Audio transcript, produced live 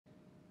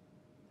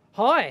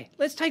Hi,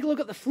 let's take a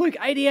look at the Fluke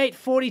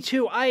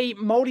 8842A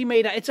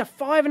multimeter. It's a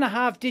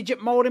 5.5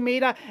 digit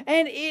multimeter,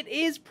 and it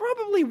is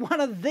probably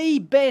one of the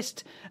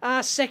best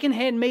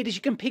second-hand meters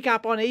you can pick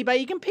up on eBay.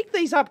 You can pick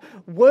these up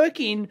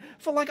working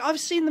for, like, I've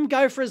seen them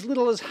go for as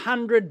little as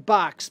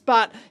 $100,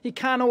 but you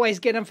can't always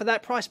get them for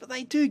that price, but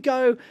they do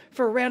go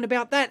for around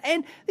about that.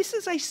 And this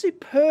is a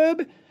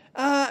superb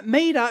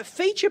meter,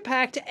 feature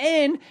packed,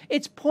 and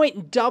it's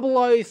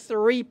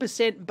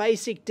 0.003%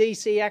 basic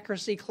DC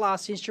accuracy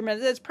class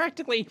instrument. That's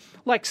practically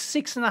like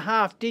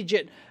 6.5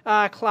 digit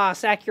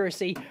class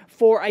accuracy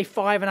for a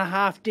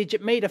 5.5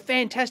 digit meter.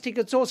 Fantastic.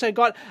 It's also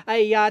got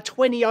a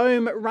 20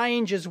 ohm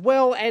range as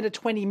well, and a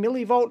 20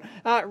 millivolt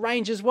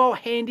range as well.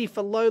 Handy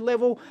for low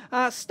level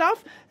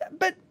stuff.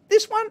 But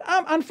this one,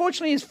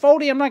 unfortunately, is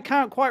faulty, and I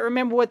can't quite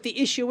remember what the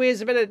issue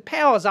is, but it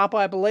powers up,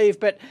 I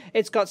believe, but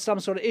it's got some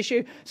sort of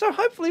issue. So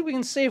hopefully we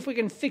can see if we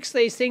can fix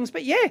these things.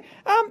 But yeah,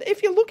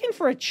 if you're looking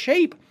for a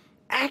cheap,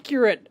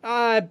 accurate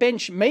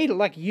bench meter,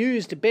 like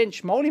used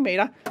bench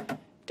multimeter,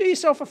 do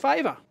yourself a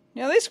favour.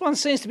 Now this one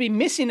seems to be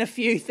missing a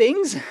few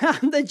things.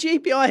 The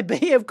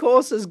GPIB, of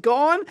course, is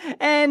gone,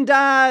 and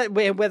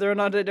whether or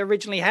not it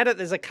originally had it,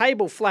 there's a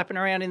cable flapping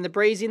around in the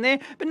breeze in there,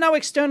 but no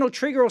external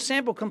trigger or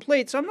sample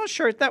complete, so I'm not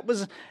sure if that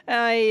was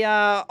a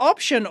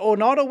option or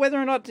not, or whether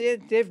or not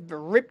they've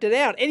ripped it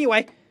out.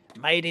 Anyway,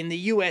 made in the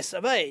US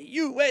of A,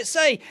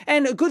 USA.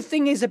 And a good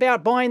thing is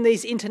about buying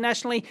these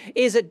internationally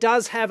is it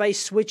does have a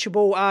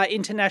switchable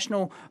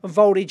international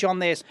voltage on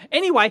there.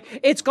 Anyway,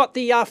 it's got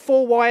the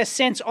 4-wire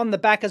sense on the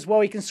back as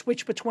well. You can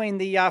switch between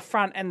the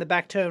front and the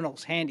back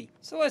terminals. Handy.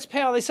 So let's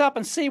power this up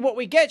and see what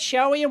we get,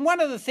 shall we? And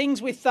one of the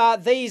things with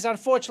these,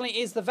 unfortunately,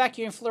 is the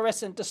vacuum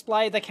fluorescent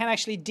display. They can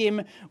actually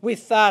dim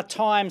with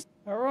time.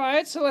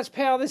 Alright, so let's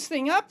power this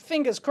thing up.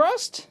 Fingers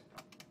crossed.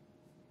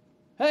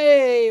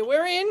 Hey,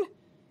 we're in.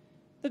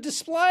 The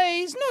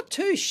display's not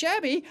too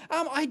shabby.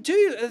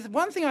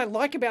 One thing I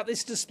like about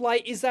this display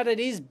is that it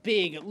is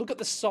big. Look at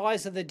the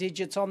size of the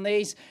digits on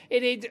these.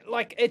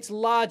 It's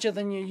larger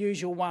than your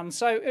usual one,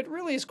 so it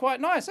really is quite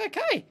nice.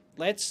 Okay,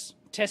 let's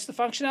test the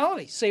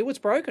functionality, see what's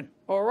broken.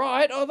 All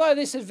right, although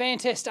this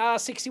Advantest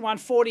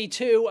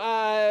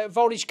R6142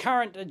 voltage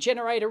current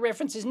generator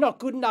reference is not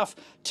good enough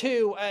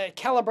to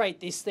calibrate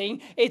this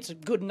thing, it's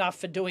good enough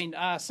for doing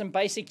some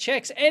basic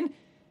checks, and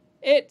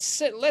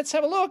let's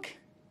have a look.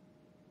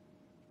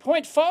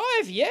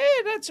 0.5, yeah,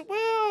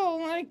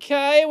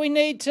 okay, we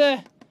need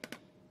to,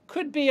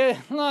 could be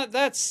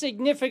that's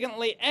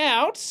significantly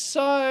out,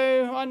 so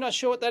I'm not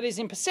sure what that is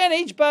in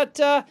percentage, but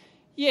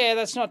yeah,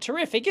 that's not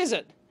terrific, is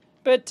it?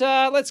 But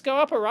let's go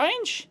up a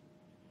range.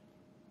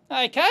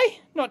 Okay,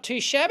 not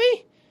too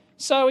shabby.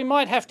 So we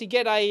might have to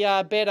get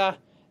a better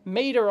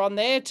meter on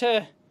there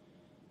to,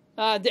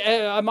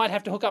 I might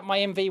have to hook up my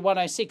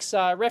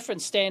MV106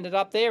 reference standard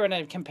up there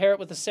and compare it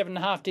with a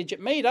 7.5 digit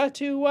meter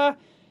to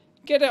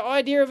get an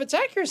idea of its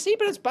accuracy,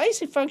 but its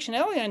basic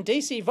functionality on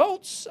DC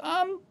volts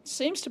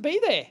seems to be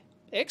there.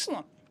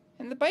 Excellent.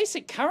 And the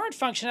basic current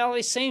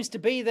functionality seems to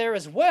be there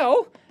as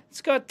well.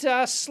 It's got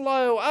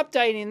slow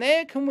updating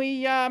there. Can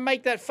we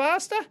make that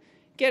faster?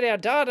 Get our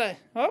data,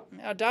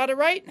 our data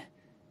rate.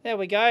 There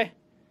we go.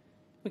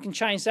 We can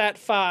change that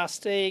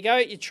fast. There you go.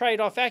 You trade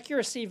off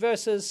accuracy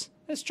versus,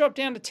 let's drop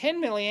down to 10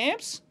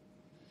 milliamps.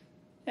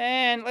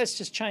 And let's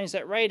just change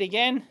that rate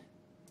again.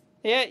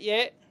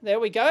 Yeah, there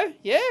we go.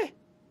 Yeah.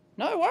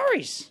 No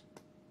worries.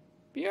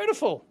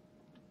 Beautiful.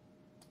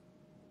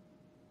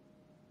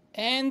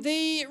 And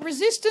the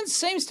resistance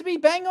seems to be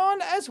bang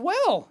on as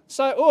well.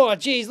 So, oh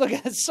geez, look,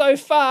 it's so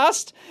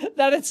fast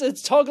that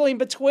it's toggling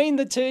between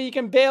the two. You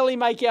can barely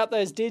make out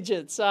those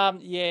digits.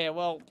 Yeah,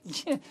 well,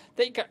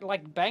 they got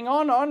like bang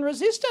on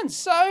resistance.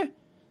 So,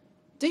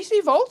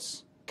 DC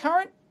volts,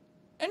 current,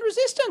 and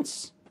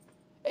resistance.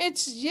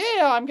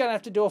 Yeah, I'm going to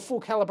have to do a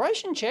full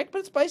calibration check, but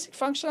its basic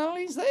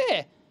functionality is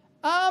there.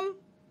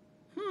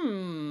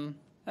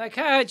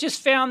 Okay, I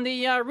just found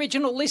the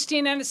original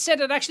listing, and it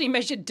said it actually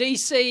measured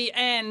DC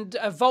and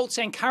volts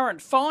and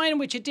current fine,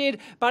 which it did,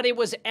 but it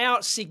was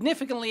out,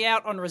 significantly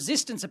out on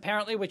resistance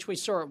apparently, which we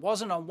saw it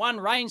wasn't on one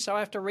range, so I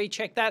have to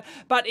recheck that,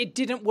 but it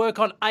didn't work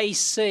on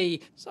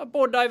AC. So I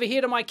brought it over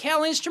here to my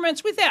Cal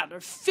Instruments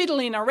without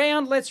fiddling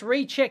around. Let's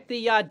recheck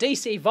the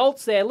DC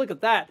volts there. Look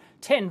at that,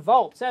 10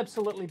 volts,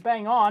 absolutely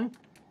bang on.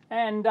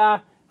 And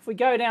if we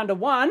go down to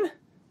 1,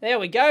 there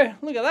we go,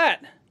 look at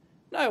that.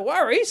 No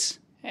worries.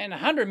 And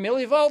 100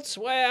 millivolts,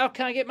 wow,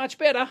 can't get much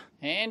better.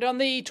 And on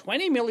the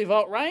 20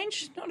 millivolt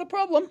range, not a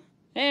problem.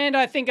 And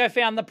I think I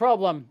found the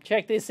problem.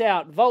 Check this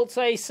out. Volts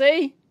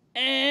AC,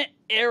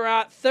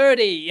 error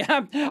 30.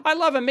 I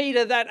love a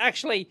meter that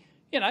actually,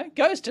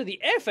 goes to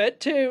the effort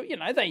to,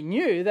 they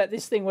knew that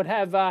this thing would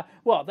have,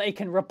 they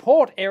can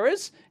report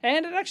errors,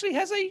 and it actually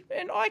has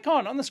an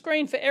icon on the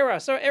screen for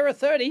error. So error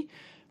 30.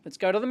 Let's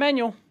go to the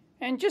manual.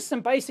 And just some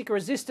basic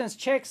resistance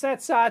checks.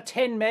 That's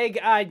 10 meg.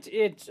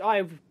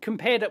 I've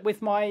compared it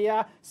with my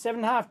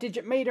 7.5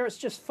 digit meter. It's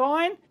just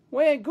fine.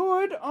 we're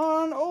good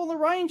on all the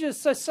ranges.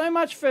 So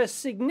much for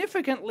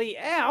significantly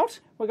out.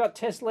 We've got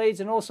test leads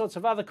and all sorts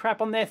of other crap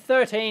on there.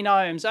 13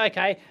 ohms.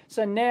 Okay,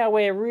 so now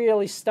we're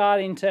really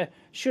starting to,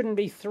 shouldn't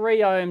be 3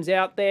 ohms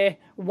out there.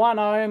 1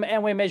 ohm,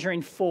 and we're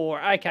measuring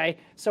 4. Okay,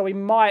 so we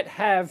might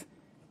have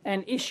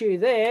an issue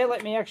there.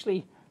 Let me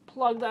actually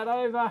plug that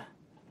over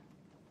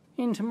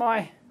into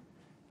my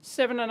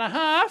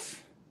 7.5.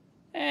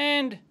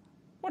 And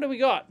what do we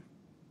got?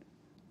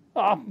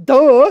 Oh,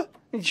 duh!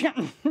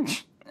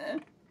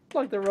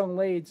 Plug the wrong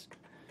leads.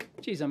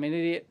 Jeez, I'm an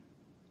idiot.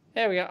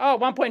 There we go. Oh,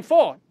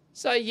 1.4.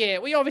 So yeah,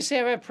 we obviously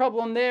have a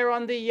problem there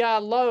on the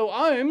low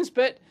ohms,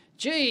 but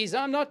geez,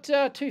 I'm not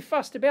too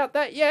fussed about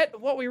that yet.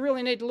 What we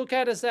really need to look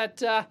at is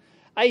that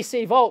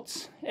AC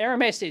volts error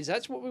message.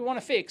 That's what we want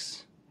to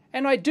fix.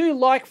 And I do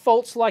like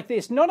faults like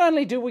this. Not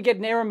only do we get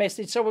an error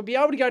message, so we'll be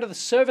able to go to the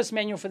service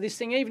manual for this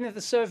thing. Even if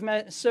the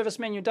service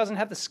manual doesn't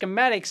have the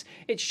schematics,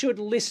 it should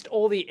list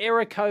all the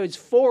error codes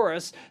for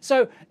us.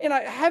 So, you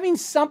know, having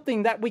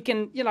something that we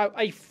can, you know,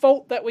 a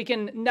fault that we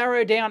can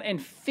narrow down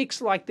and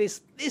fix like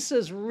this, this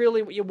is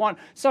really what you want.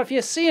 So if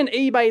you see an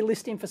eBay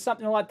listing for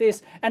something like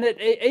this, and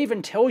it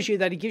even tells you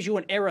that it gives you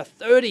an error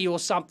 30 or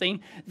something,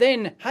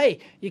 then, hey,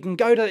 you can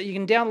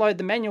download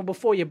the manual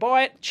before you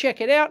buy it, check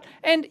it out,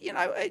 and, you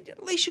know,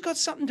 at least you got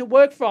something to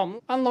work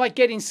from, unlike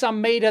getting some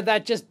meter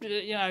that just,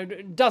 you know,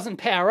 doesn't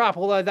power up,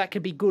 although that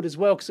could be good as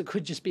well because it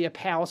could just be a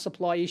power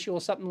supply issue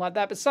or something like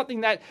that, but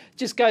something that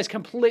just goes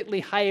completely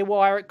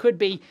haywire. It could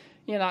be,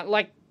 you know,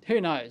 like, who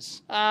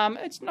knows.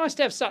 It's nice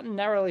to have something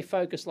narrowly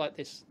focused like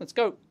this. Let's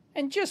go.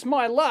 And just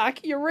my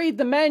luck, you read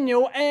the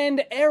manual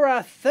and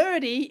error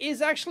 30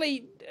 is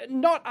actually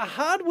not a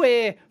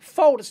hardware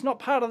fault. It's not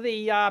part of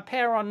the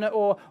power on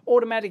or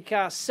automatic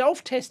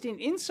self-testing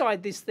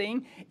inside this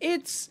thing.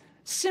 It's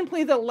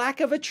simply the lack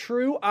of a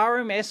true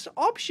RMS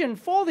option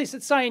for this.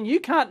 It's saying you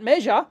can't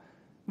measure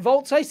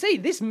volts AC.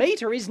 This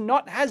meter has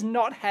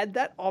not had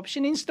that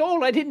option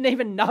installed. I didn't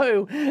even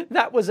know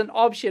that was an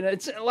option.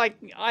 It's like,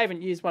 I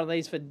haven't used one of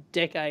these for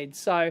decades.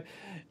 So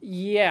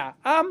yeah,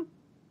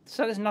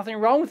 so there's nothing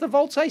wrong with the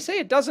volts AC.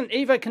 It doesn't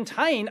even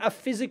contain a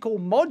physical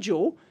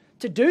module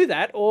to do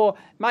that, or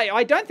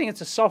I don't think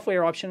it's a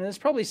software option. There's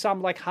probably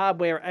some like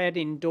hardware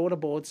add-in daughter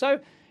board. So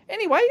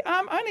anyway,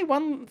 only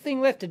one thing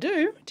left to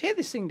do, tear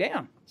this thing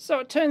down. So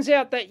it turns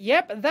out that,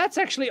 yep, that's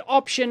actually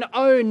option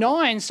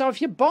 09. So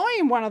if you're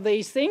buying one of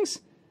these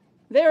things,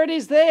 there it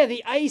is there,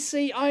 the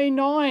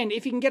AC09.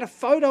 If you can get a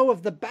photo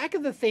of the back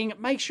of the thing,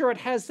 make sure it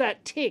has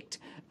that ticked.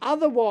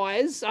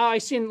 Otherwise, I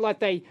assume like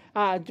they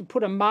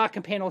put a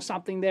marker pen or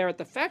something there at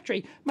the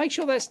factory. Make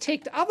sure that's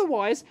ticked.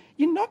 Otherwise,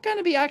 you're not going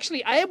to be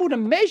actually able to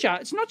measure.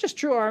 It's not just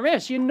true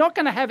RMS. You're not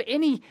going to have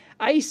any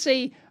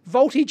AC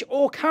voltage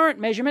or current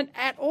measurement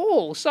at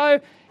all.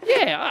 So,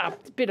 yeah,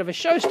 a bit of a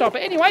showstopper.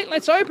 Anyway,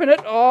 let's open it.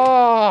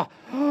 Oh,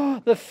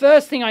 the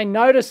first thing I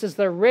notice is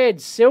the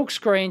red silk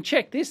screen.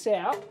 Check this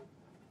out.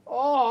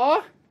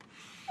 Oh,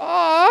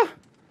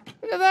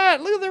 look at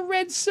that. Look at the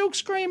red silk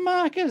screen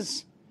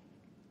markers.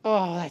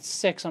 Oh, that's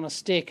sex on a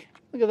stick.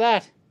 Look at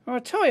that.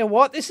 I'll tell you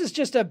what, this is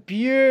just a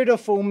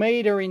beautiful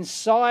meter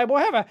inside. We'll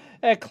have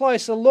a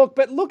closer look,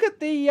 but look at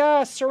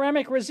the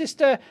ceramic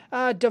resistor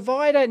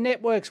divider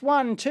networks.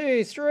 1,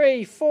 2,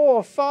 3,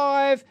 4,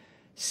 5,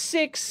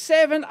 6,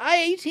 7,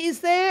 8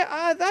 is there.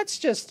 That's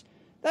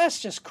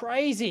just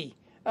crazy.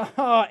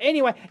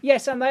 Anyway,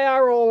 yes, and they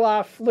are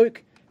all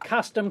Fluke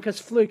custom, because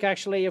Fluke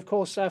actually, of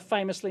course,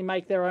 famously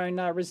make their own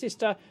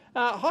resistor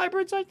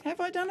hybrids. Have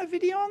I done a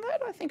video on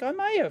that? I think I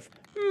may have.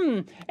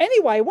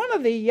 Anyway, one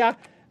of the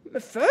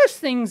first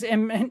things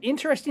and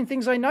interesting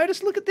things I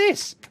noticed, look at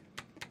this.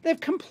 They've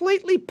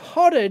completely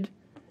potted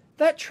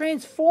that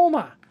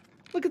transformer.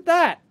 Look at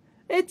that.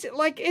 It's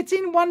like it's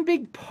in one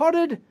big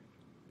potted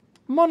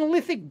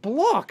monolithic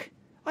block.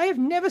 I have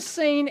never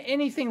seen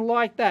anything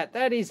like that.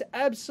 That is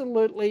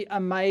absolutely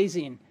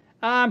amazing.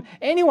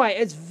 Anyway,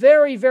 it's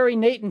very, very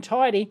neat and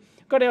tidy.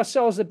 Got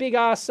ourselves a big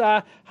ass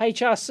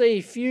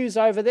HRC fuse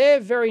over there.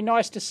 Very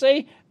nice to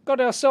see. Got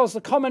ourselves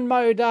the common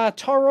mode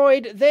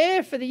toroid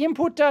there for the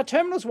input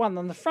terminals. One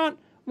on the front,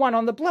 one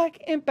on the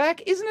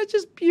back. Isn't it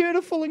just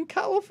beautiful and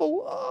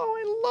colourful? Oh,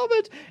 I love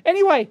it.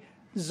 Anyway,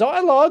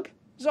 Zilog.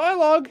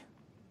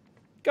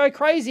 Go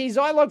crazy,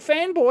 Zilog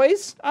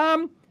fanboys.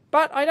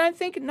 But I don't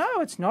think,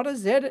 no, it's not a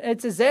Z,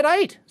 it's a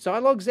Z8.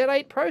 Zilog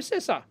Z8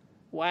 processor.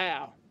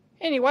 Wow.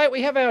 Anyway,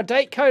 we have our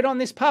date code on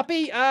this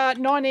puppy,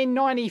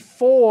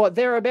 1994,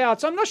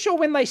 thereabouts. I'm not sure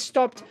when they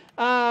stopped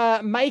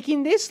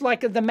making this.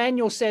 Like the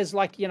manual says,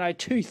 like, you know,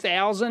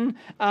 2000,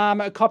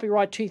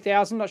 copyright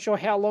 2000. Not sure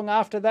how long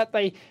after that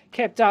they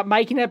kept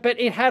making it, but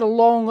it had a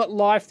long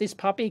life, this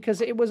puppy, because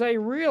it was a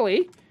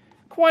really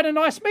quite a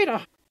nice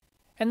meter.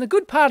 And the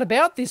good part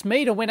about this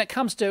meter when it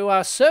comes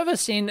to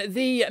servicing,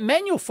 the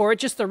manual for it,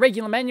 just the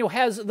regular manual,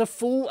 has the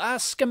full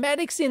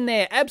schematics in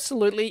there.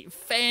 Absolutely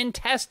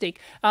fantastic.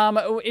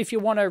 If you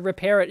want to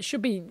repair it, it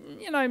should be,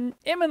 you know,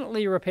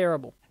 eminently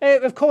repairable.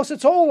 Of course,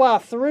 it's all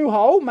through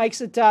hole,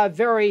 makes it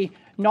very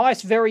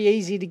nice, very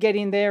easy to get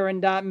in there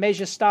and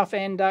measure stuff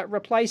and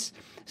replace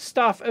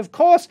stuff. Of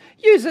course,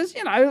 uses,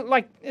 you know,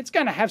 like it's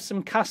going to have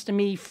some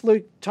custom-y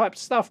Fluke type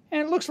stuff.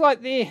 And it looks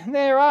like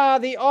there are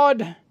the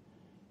odd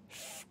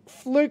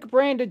Fluke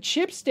branded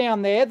chips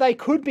down there. They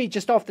could be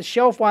just off the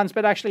shelf ones,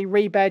 but actually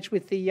rebadged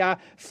with the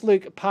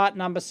Fluke part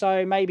number.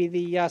 So maybe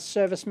the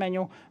service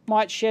manual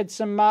might shed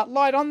some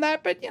light on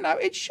that. But, you know,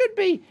 it should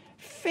be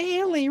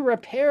fairly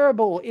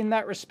repairable in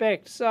that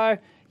respect. So,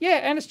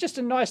 yeah, and it's just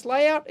a nice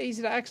layout,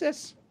 easy to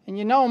access. And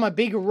you know I'm a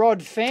big rod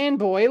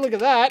fanboy. Look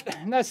at that.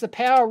 And that's the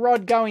power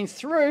rod going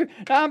through.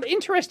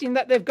 Interesting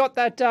that they've got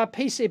that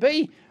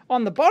PCB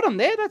on the bottom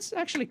there. That's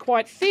actually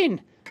quite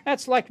thin.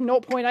 That's like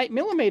 0.8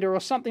 millimeter or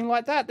something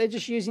like that. They're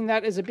just using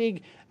that as a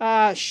big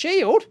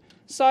shield.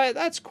 So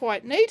that's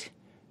quite neat.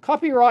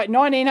 Copyright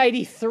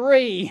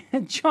 1983,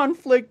 John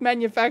Fluke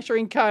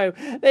Manufacturing Co.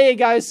 There you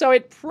go. So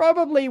it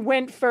probably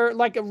went for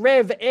like a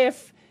Rev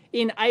F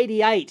in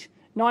 88.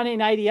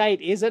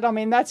 1988, is it? I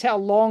mean, that's how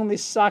long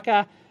this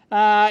sucker,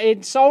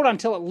 it sold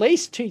until at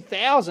least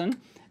 2000.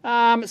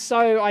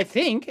 So I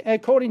think,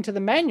 according to the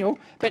manual,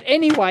 but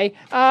anyway,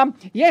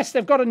 yes,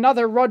 they've got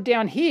another rod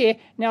down here.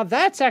 Now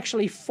that's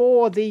actually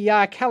for the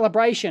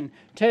calibration.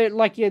 To,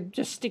 like, you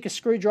just stick a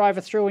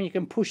screwdriver through and you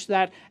can push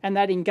that, and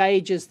that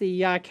engages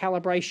the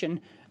calibration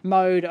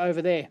mode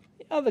over there.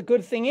 The other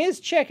good thing is,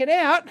 check it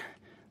out.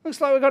 Looks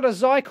like we've got a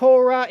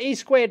Zycor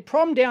E²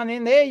 prom down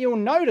in there. You'll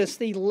notice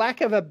the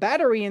lack of a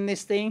battery in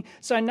this thing,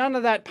 so none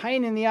of that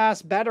pain in the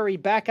ass battery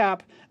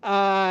backup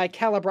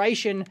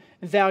calibration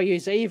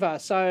values either.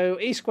 So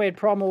E²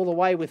 prom all the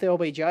way with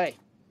LBJ.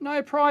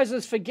 No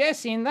prizes for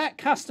guessing. That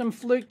custom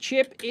Fluke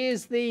chip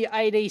is the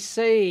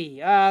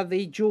ADC,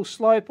 the dual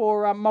slope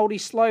or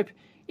multi-slope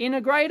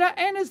integrator.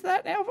 And is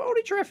that our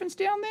voltage reference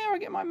down there? I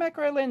get my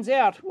macro lens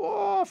out.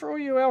 Whoa, for all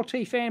you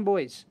LT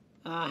fanboys.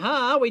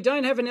 Aha, we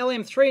don't have an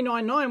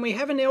LM399, we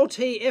have an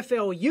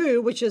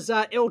LT-FLU, which is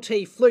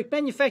LT Fluke,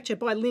 manufactured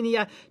by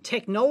Linear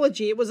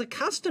Technology. It was a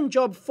custom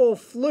job for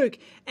Fluke,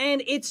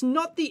 and it's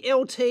not the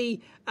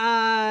LTZ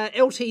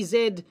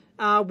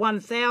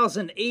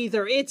 1000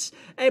 either. It's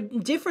a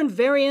different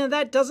variant of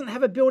that, doesn't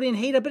have a built-in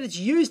heater, but it's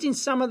used in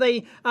some of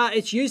the,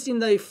 it's used in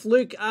the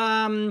Fluke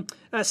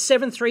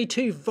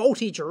 732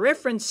 voltage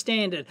reference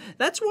standard.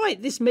 That's why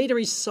this meter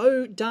is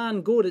so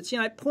darn good. It's, you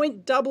know,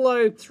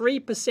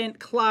 0.003%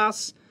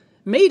 class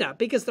meter,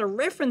 because the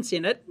reference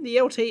in it,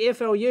 the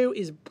LT-FLU,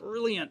 is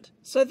brilliant.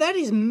 So that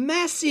is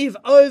massive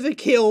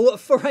overkill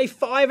for a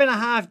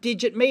 5.5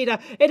 digit meter.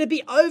 It'd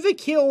be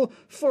overkill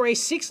for a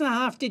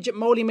 6.5 digit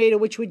multimeter,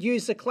 which would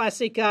use the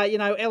classic, you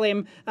know,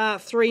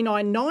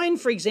 LM399,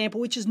 for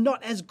example, which is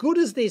not as good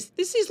as this.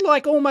 This is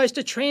like almost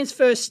a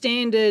transfer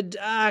standard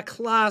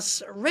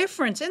class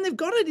reference, and they've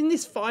got it in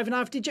this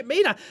 5.5 digit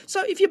meter.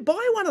 So if you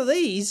buy one of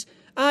these,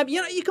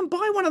 you know, you can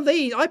buy one of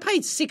these. I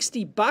paid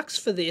 $60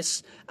 for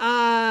this,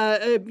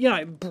 you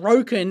know,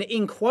 broken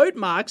in quote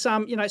marks,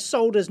 you know,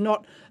 sold as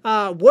not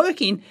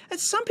working. And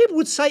some people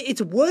would say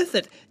it's worth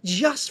it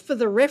just for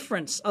the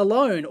reference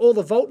alone. All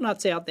the volt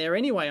nuts out there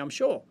anyway, I'm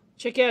sure.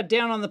 Check out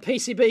down on the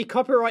PCB,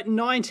 copyright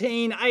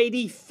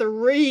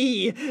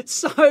 1983.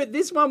 So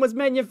this one was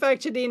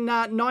manufactured in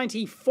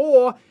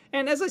 94.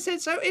 And as I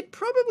said, so it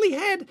probably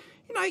had,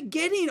 you know,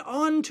 getting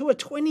on to a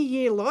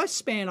 20-year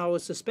lifespan, I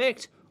would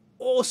suspect.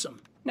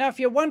 Awesome. Now, if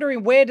you're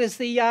wondering where does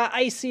the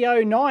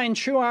AC09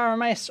 True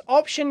RMS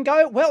option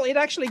go, well, it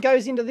actually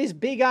goes into this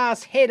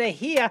big-ass header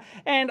here,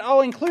 and I'll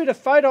include a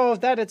photo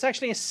of that. It's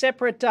actually a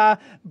separate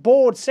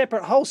board,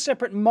 whole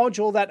separate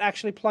module that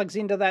actually plugs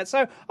into that.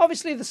 So,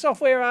 obviously, the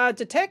software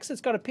detects. It's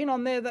got a pin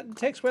on there that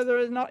detects whether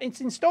or not it's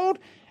installed,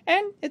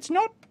 and it's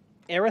not.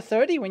 Error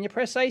 30 when you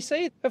press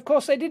AC. Of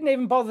course, they didn't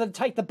even bother to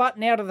take the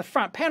button out of the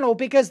front panel,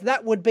 because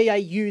that would be a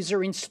user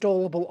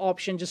installable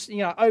option. Just,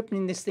 you know,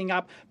 opening this thing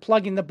up,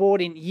 plugging the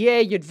board in. Yeah,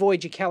 you'd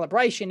void your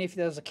calibration if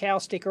there's a cow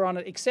sticker on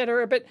it,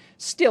 etc. But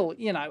still,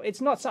 you know,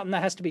 it's not something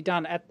that has to be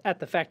done at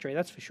the factory,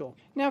 that's for sure.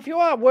 Now, if you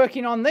are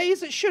working on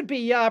these, it should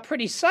be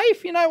pretty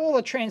safe. You know, all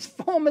the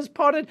transformers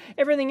potted,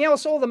 everything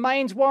else, all the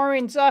mains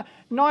wirings are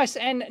nice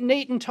and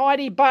neat and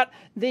tidy, but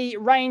the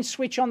range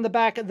switch on the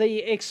back,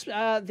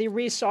 the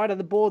rear side of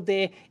the board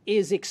there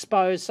is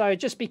exposed. So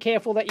just be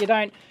careful that you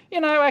don't, you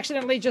know,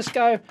 accidentally just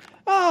go,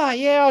 oh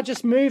yeah, I'll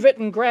just move it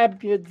and grab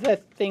the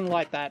thing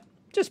like that.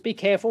 Just be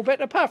careful, but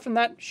apart from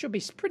that, should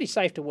be pretty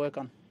safe to work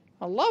on.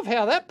 I love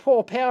how that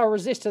poor power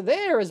resistor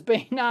there has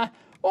been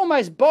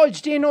almost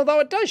bodged in, although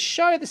it does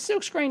show, the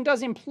silkscreen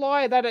does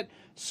imply that it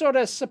sort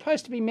of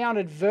supposed to be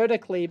mounted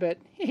vertically, but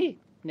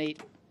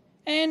neat.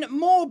 And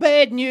more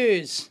bad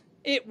news.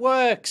 It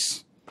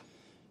works.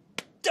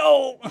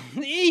 Oh,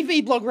 the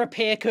EEVblog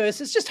repair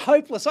curse is just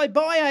hopeless. I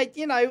buy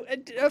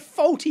a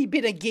faulty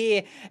bit of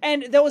gear,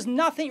 and there was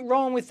nothing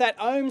wrong with that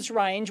ohms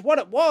range. What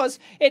it was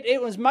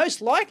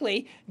most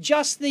likely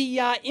just the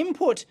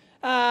input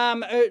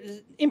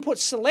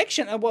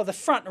selection, well, the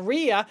front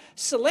rear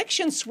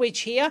selection switch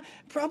here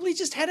probably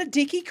just had a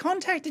dicky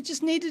contact. It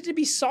just needed to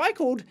be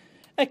cycled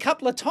a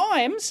couple of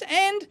times,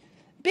 and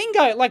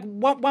bingo, like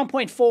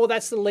 1.4,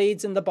 that's the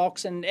leads and the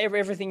box and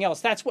everything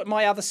else. That's what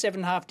my other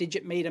 7.5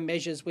 digit meter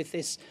measures with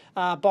this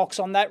box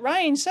on that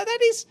range. So that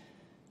is,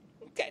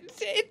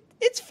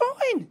 it's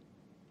fine.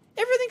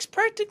 Everything's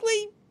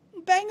practically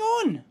bang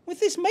on with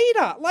this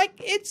meter. Like,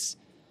 it's,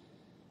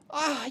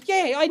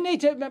 yeah, I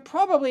need to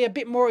probably a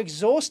bit more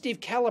exhaustive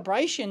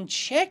calibration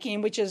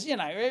checking, which is, you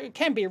know, it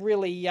can be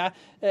really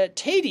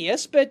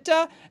tedious, but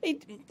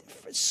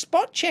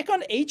spot check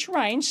on each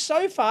range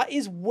so far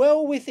is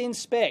well within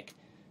spec.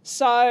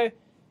 So,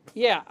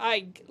 yeah,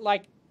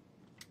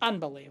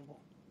 unbelievable.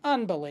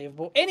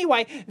 Unbelievable.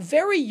 Anyway,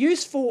 very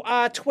useful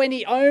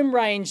 20 ohm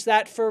range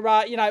that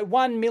for, you know,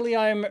 1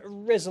 milliohm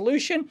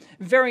resolution.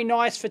 Very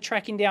nice for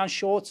tracking down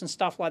shorts and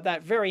stuff like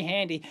that. Very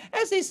handy.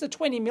 As is the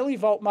 20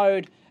 millivolt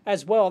mode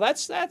as well.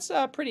 That's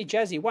pretty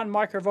jazzy. 1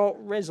 microvolt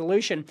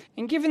resolution.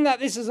 And given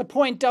that this is a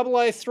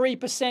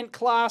 0.003%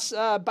 class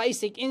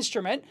basic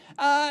instrument,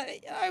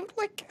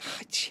 like,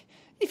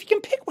 if you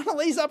can pick one of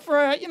these up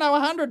for, you know,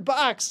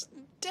 $100,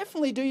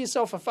 definitely do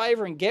yourself a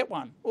favor and get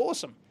one.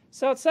 Awesome.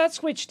 So it's that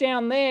switch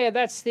down there,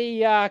 that's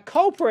the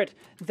culprit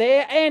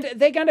there, and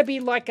they're going to be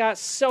like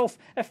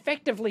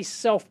effectively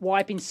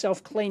self-wiping,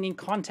 self-cleaning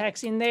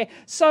contacts in there.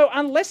 So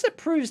unless it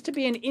proves to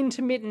be an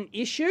intermittent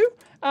issue,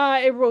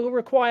 it will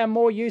require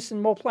more use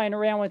and more playing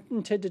around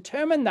with to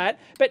determine that,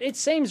 but it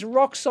seems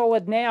rock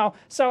solid now,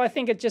 so I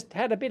think it just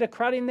had a bit of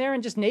crud in there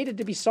and just needed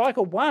to be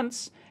cycled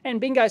once, and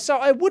bingo. So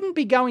I wouldn't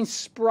be going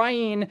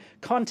spraying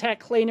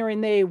contact cleaner in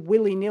there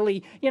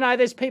willy-nilly. You know,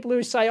 there's people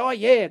who say, oh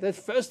yeah, the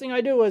first thing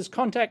I do is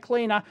contact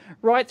cleaner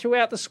right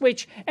throughout the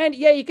switch, and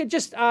yeah, you could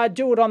just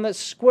do it on the,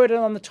 squirt it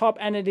on the top,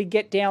 and it'd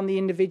get down the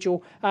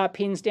individual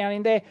pins down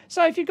in there.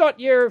 So if you've got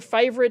your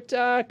favorite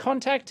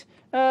contact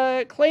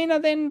cleaner,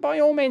 then by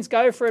all means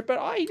go for it, but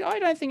I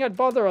don't think I'd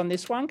bother on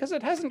this one because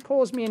it hasn't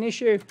caused me an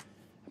issue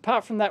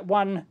apart from that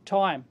one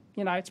time.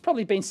 You know, it's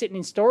probably been sitting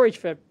in storage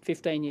for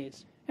 15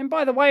 years. And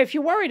by the way, if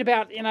you're worried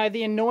about, you know,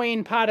 the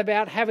annoying part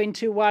about having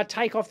to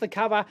take off the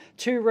cover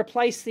to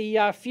replace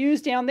the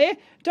fuse down there,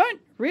 don't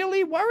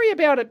really worry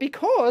about it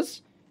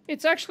because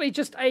it's actually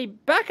just a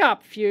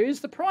backup fuse.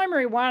 The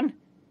primary one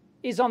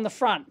is on the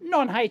front.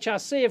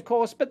 Non-HRC, of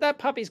course, but that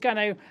puppy's going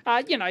to,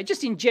 you know,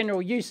 just in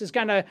general use is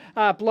going to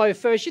blow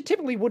first. You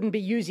typically wouldn't be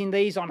using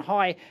these on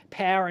high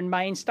power and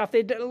main stuff.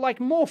 They're like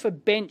more for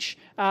bench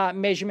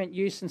measurement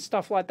use and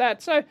stuff like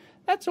that. So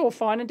that's all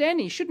fine and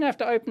dandy. You shouldn't have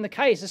to open the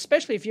case,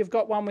 especially if you've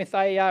got one with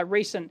a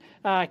recent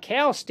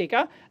cow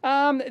sticker.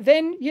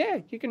 Then, yeah,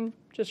 you can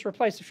just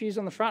replace the fuse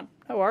on the front.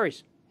 No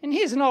worries. And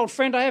here's an old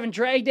friend I haven't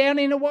dragged down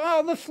in a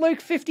while, the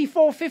Fluke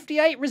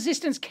 8842A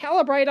resistance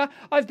calibrator.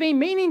 I've been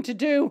meaning to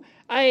do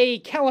a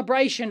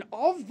calibration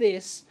of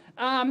this,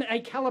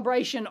 a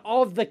calibration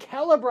of the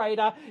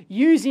calibrator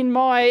using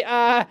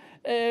my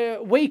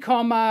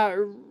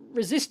WeCom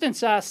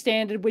resistance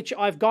standard, which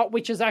I've got,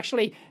 which is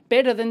actually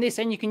better than this.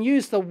 And you can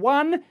use the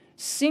one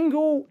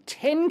single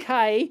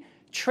 10K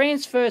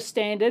transfer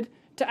standard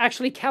to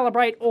actually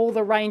calibrate all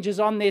the ranges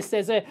on this.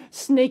 There's a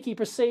sneaky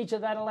procedure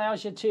that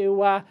allows you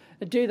to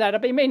do that.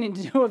 I've been meaning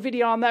to do a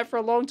video on that for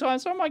a long time,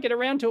 so I might get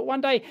around to it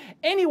one day.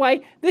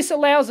 Anyway, this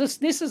allows us,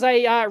 this is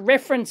a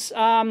reference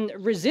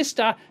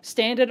resistor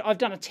standard. I've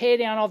done a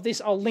teardown of this.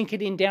 I'll link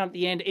it in down at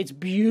the end. It's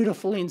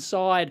beautiful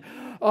inside.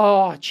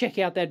 Oh, check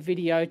out that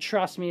video.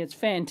 Trust me, it's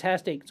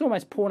fantastic. It's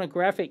almost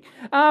pornographic.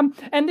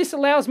 And this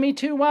allows me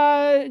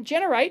to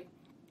generate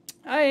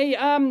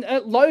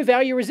low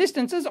value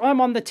resistances. I'm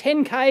on the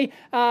 10K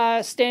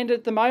standard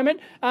at the moment,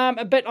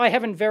 but I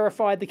haven't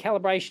verified the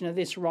calibration of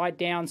this right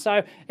down,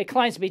 so it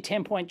claims to be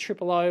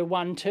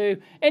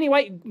 10.00012.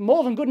 Anyway,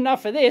 more than good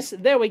enough for this.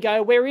 There we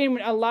go. We're in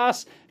a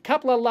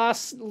couple of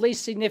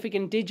least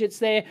significant digits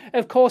there.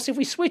 Of course, if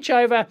we switch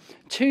over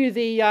to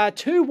the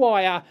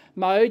two-wire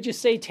mode, you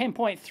see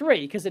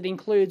 10.3 because it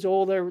includes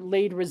all the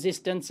lead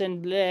resistance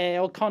and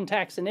all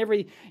contacts and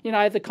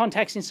the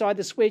contacts inside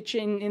the switch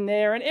in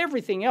there and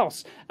everything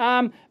else.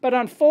 But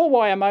on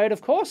 4-wire mode,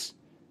 of course,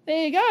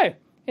 there you go.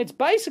 It's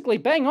basically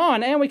bang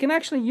on, and we can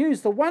actually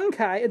use the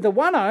 1K, the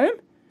 1 ohm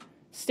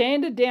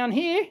standard down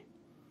here.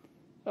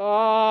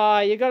 Oh,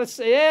 you got to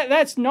see, yeah,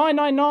 that's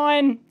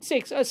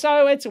 9996.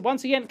 So it's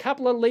once again a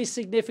couple of least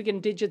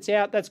significant digits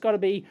out. That's got to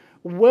be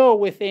well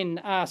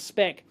within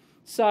spec.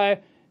 So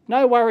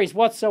no worries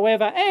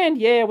whatsoever. And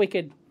yeah, we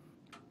could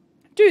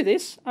do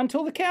this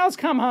until the cows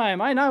come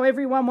home. I know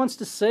everyone wants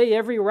to see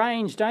every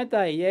range, don't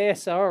they?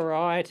 Yes, all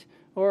right.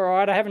 All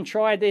right, I haven't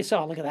tried this.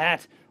 Oh, look at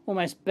that.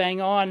 Almost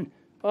bang on.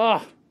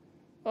 Oh.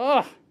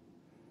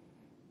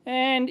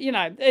 And, you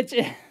know, it's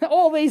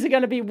all these are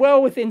going to be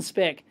well within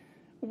spec.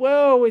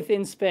 Well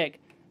within spec.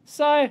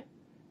 So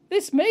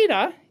this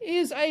meter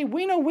is a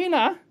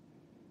winner.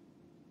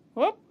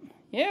 Whoop,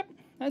 yep,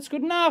 that's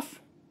good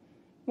enough.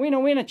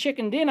 Winner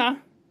chicken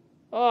dinner.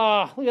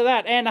 Oh, look at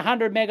that. And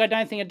 100 meg. I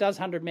don't think it does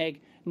 100 meg.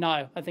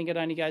 No, I think it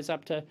only goes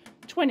up to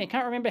 20. I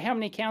can't remember how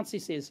many counts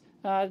this is.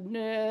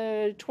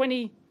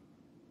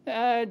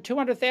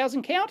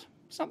 200,000 count,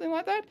 something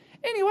like that.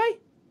 Anyway,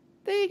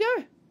 there you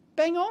go.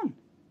 Bang on.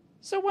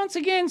 So once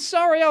again,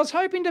 sorry, I was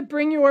hoping to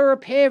bring you a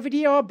repair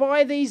video. I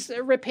buy these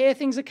repair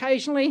things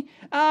occasionally,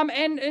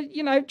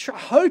 you know,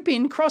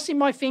 hoping, crossing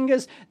my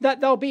fingers, that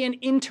they'll be an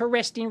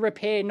interesting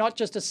repair, not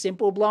just a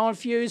simple blow and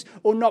fuse,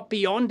 or not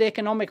beyond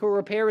economical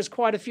repair, as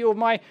quite a few of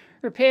my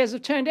repairs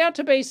have turned out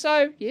to be.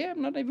 So yeah,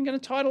 I'm not even going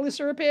to title this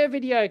a repair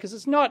video, because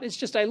it's not. It's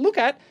just a look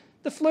at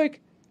the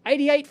Fluke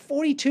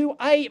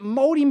 8842A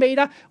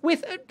multimeter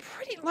with a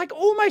pretty, like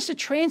almost a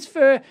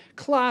transfer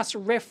class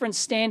reference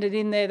standard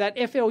in there, that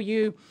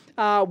FLU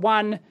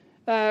 1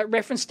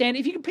 reference standard.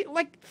 If you can pick,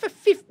 like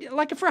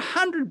for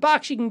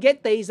 $100, you can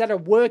get these that are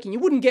working. You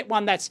wouldn't get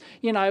one that's,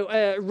 you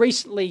know,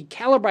 recently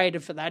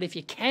calibrated for that. If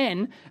you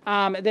can,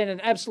 then an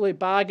absolute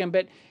bargain.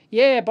 But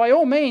yeah, by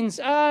all means,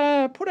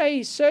 put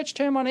a search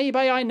term on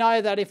eBay. I know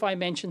that if I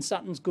mention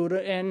something's good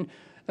and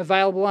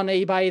available on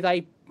eBay,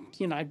 they,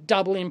 you know,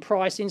 double in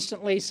price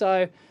instantly.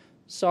 So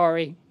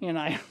sorry, you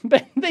know,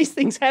 but these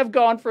things have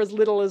gone for as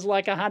little as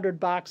like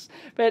 $100.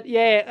 But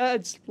yeah,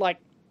 it's like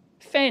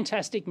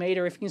fantastic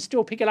meter if you can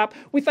still pick it up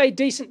with a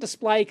decent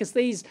display, because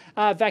these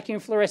vacuum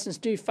fluorescents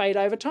do fade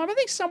over time. I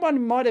think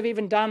someone might have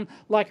even done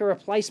like a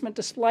replacement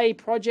display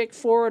project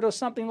for it or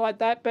something like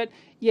that. But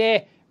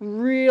yeah,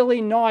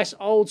 really nice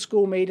old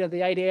school meter,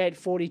 the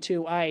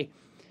 8842A.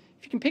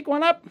 If you can pick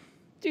one up,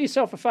 do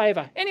yourself a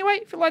favor. Anyway,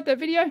 if you like that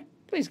video,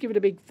 please give it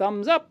a big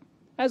thumbs up.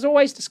 As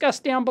always, discuss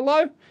down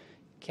below.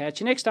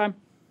 Catch you next time.